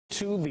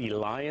To the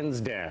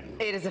Lion's Den.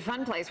 It is a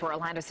fun place where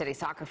Orlando City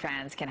soccer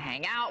fans can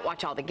hang out,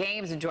 watch all the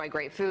games, enjoy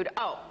great food.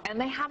 Oh, and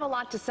they have a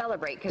lot to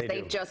celebrate because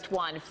they just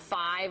won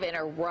 5 in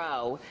a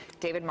row.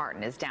 David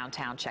Martin is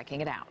downtown checking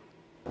it out.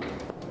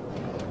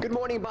 Good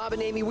morning, Bob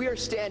and Amy. We are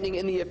standing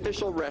in the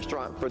official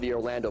restaurant for the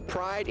Orlando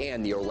Pride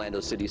and the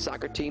Orlando City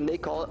soccer team. They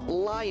call it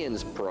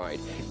Lions Pride.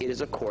 It is,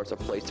 of course, a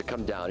place to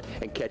come down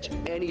and catch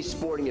any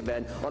sporting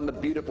event on the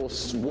beautiful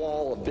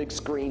wall of big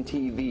screen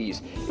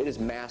TVs. It is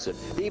massive.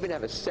 They even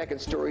have a second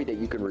story that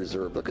you can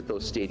reserve. Look at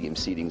those stadium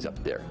seatings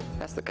up there.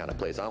 That's the kind of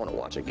place I want to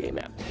watch a game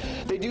at.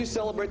 They do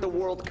celebrate the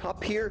World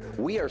Cup here.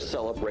 We are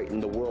celebrating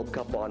the World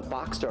Cup on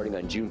Fox starting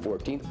on June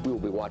 14th. We will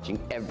be watching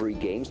every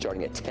game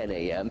starting at 10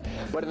 a.m.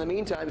 But in the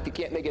meantime, if you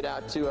can't make it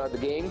out to the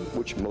game,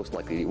 which most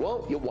likely you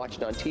won't, you'll watch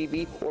it on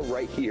TV or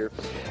right here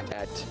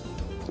at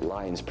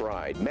Lions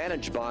Pride.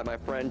 Managed by my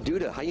friend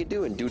Duda. How you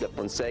doing, Duda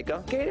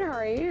Fonseca? Good, how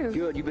are you?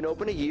 Good. You've been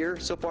open a year.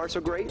 So far, so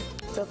great?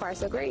 So far,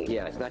 so great.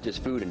 Yeah, it's not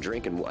just food and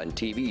drink and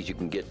TVs. You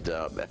can get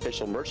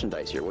official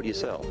merchandise here. What do you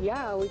sell?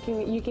 Yeah,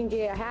 you can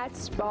get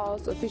hats,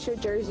 balls, official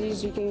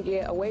jerseys. You can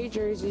get away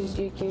jerseys.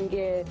 You can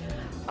get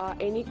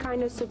any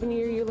kind of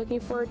souvenir you're looking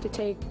for to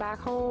take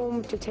back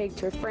home, to take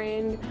to a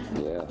friend.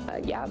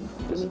 Yeah.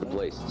 This is the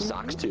place.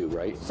 Socks too,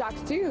 right?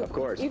 Socks too. Of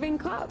course. Even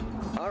club.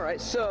 All right,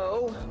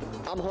 so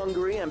I'm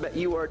hungry, and I bet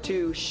you are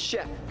too.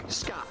 Chef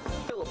Scott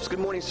Phillips. Good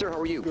morning, sir. How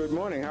are you? Good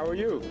morning. How are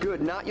you?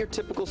 Good. Not your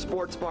typical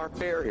sports bar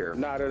fare here.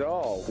 Not at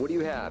all. What do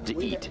you have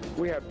to eat?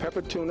 We have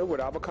pepper tuna with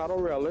avocado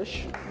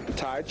relish,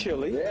 Thai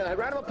chili. Yeah,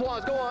 round of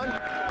applause. Go on.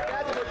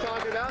 That's what we're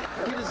talking about.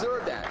 You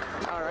deserve that.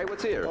 All right,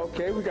 what's here?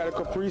 Okay, we got a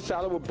capri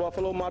salad with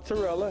buffalo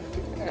mozzarella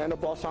and a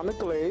balsamic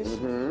glaze.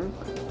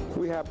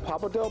 We have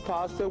pappardelle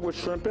pasta with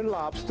shrimp and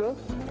lobster.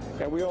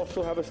 And we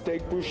also have a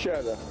steak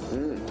bruschetta.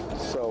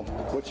 So,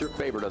 what's your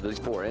favorite of these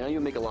four? I know you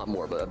make a lot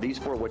more, but of these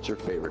four, what's your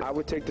favorite? I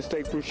would take the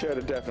steak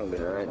bruschetta, definitely.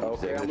 All right.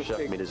 Okay, I'm a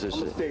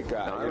steak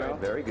guy. All right,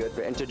 very good.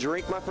 And to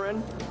drink, my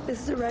friend? This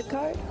is the red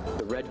card.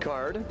 The red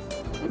card.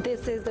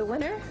 This is the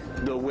winner.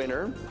 The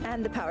winner.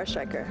 And the power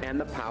striker. And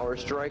the power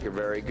striker.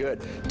 Very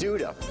good.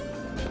 Duda,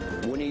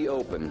 when are you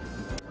open?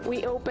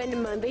 We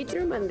open Monday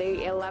through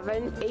Monday,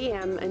 11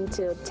 a.m.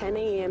 until 10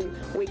 a.m.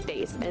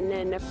 weekdays. And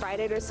then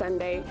Friday to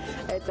Sunday,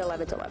 it's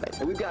 11 to 11.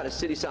 And we've got a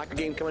city soccer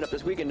game coming up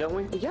this weekend, don't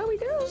we? Yeah, we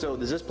do. So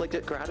does this place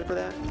get crowded for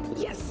that?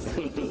 Yes.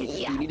 Do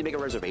you need to make a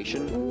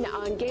reservation?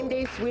 No, on game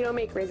days, we don't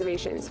make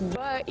reservations.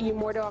 But you're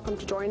more than welcome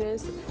to join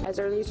us as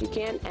early as you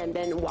can and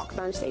then walk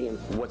down the stadium.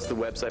 What's the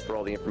website for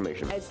all the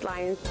information? It's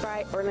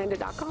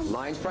lionsprideorlando.com.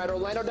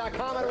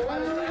 lionsprideorlando.com.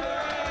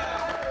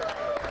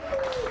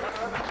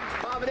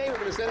 Bob and A, we're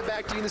going to send it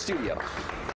back to you in the studio.